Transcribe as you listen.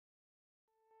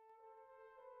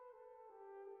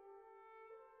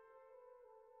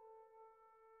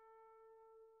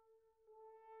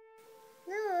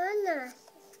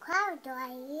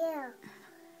right here.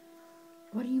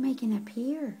 What are you making up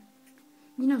here?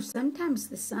 You know, sometimes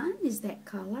the sun is that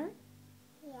color.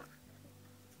 Yeah.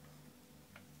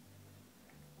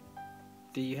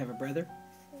 Do you have a brother?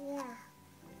 Yeah.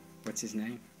 What's his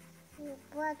name? Your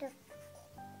brother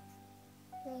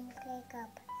named Jacob.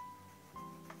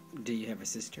 Do you have a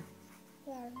sister?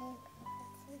 Yeah, named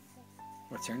sister.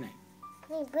 What's her name?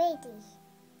 Named Brady.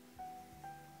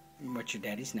 What's your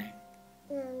daddy's name?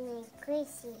 Named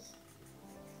Gracie.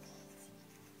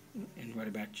 And what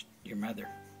about your mother?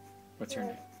 What's her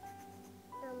name?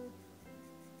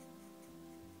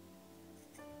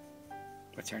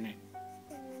 What's her name?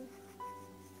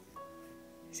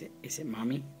 Is it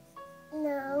Mommy?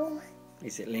 No.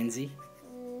 Is it Lindsay?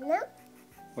 No.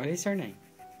 What is her name?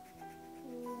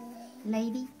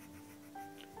 Lady?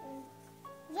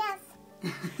 Yes.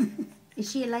 Is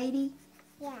she a lady?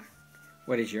 Yeah.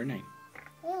 What is your name?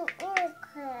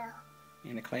 Claire.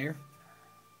 Anna Claire?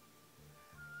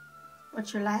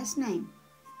 What's your last name?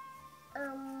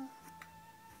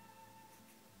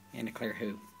 Anna Claire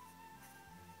who?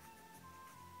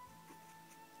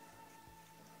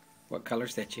 What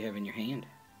color's that you have in your hand?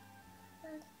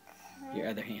 Your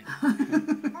other hand.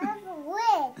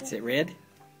 Red. Is it red?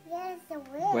 Yes,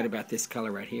 red. What about this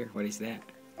color right here? What is that?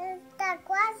 The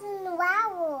grass and the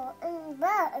flower and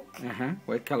bug. Uh-huh.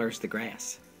 What color is the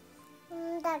grass?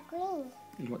 The green.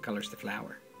 And what color is the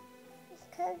flower?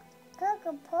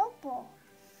 Purple.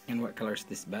 And what color is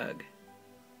this bug?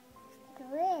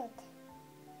 Red.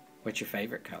 What's your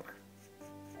favorite color?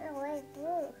 Red,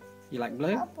 blue. You like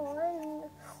blue? Purple and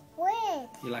red.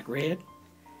 You like red?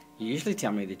 You usually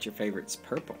tell me that your favorite's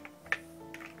purple.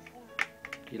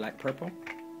 Do you like purple?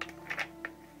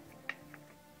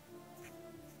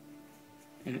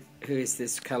 And who is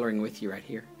this coloring with you right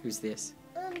here? Who's this?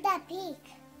 The pink.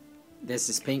 This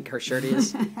is pink, her shirt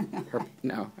is?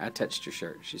 No, I touched her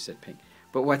shirt. She said pink.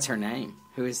 But what's her name?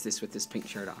 Who is this with this pink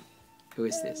shirt on? Who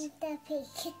is this? The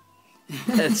pink.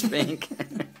 That's Pink.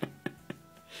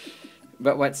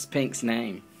 But what's Pink's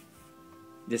name?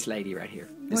 This lady right here.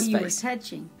 This Well, you were face.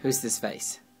 touching. Who's this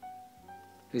face?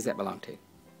 Who's that belong to?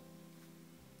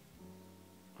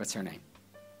 What's her name?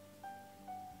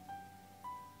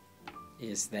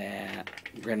 Is that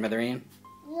Grandmother Ann?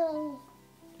 No.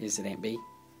 Is it Aunt Bee?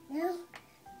 No.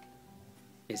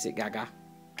 Is it Gaga?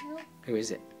 No. Who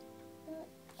is it?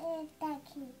 The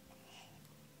king.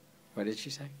 What did she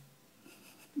say?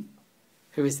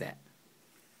 Who is that?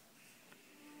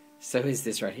 So who's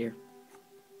this right here?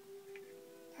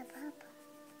 The papa.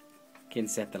 Can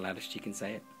say it the loudest you can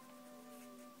say it.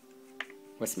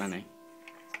 What's my name?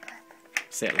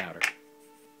 Say it louder.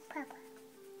 Papa.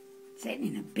 Say it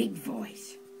in a big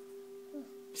voice.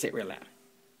 Say it real loud.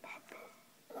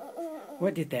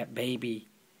 What did that baby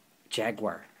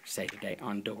jaguar say today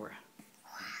on Dora?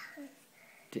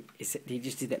 Did he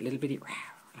just do that little bitty row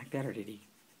like that, or did he?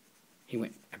 He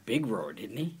went a big roar,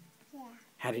 didn't he? Yeah.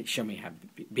 How did show me how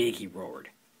big he roared?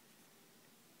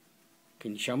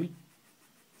 Can you show me?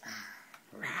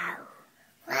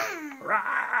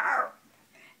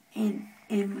 And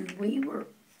when we were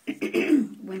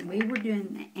when we were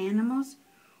doing the animals,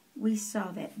 we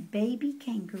saw that baby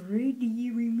kangaroo. Do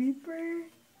you remember?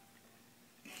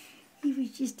 He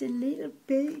was just a little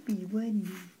baby, wasn't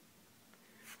he?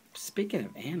 Speaking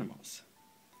of animals,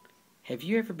 have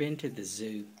you ever been to the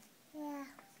zoo? Yeah.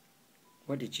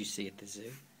 What did you see at the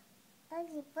zoo? I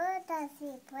see bird, I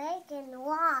see break and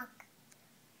walk.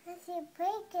 I see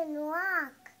break and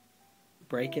walk.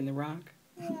 Break in the rock?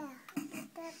 Yeah.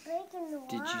 That break and walk.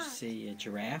 Did you see a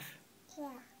giraffe? Yeah.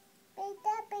 Break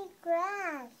that big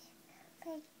grass.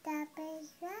 Break that big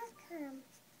grass come.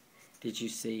 Did you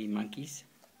see monkeys?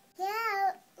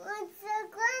 Yeah, it's the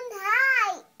ground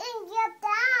high and get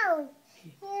down.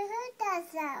 He hurt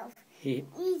himself. He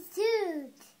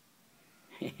sued.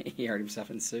 he hurt himself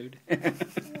and sued? Yeah.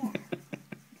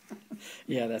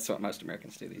 Yeah, that's what most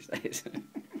Americans do these days.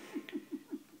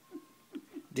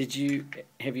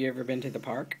 Have you ever been to the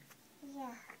park?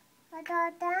 Yeah. I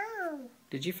got down.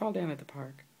 Did you fall down at the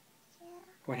park? Yeah.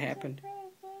 What happened?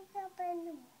 Up in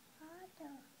the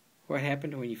water. What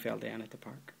happened when you fell down at the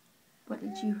park? What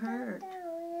did you hurt? Down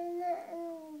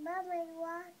in my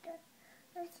water.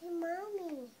 I see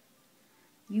mommy.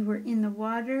 You were in the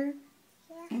water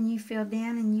Yeah. and you fell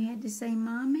down and you had to say,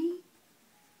 Mommy?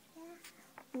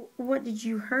 Yeah. What did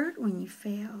you hurt when you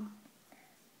fell?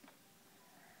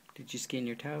 Did you skin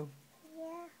your toe?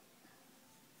 Yeah.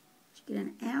 Did you get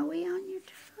an owie on your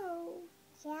toe?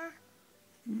 Yeah.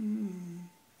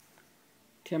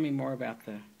 Tell me more about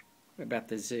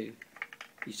the zoo.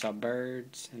 You saw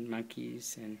birds and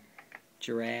monkeys and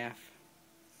giraffe.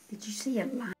 Did you see a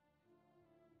lion?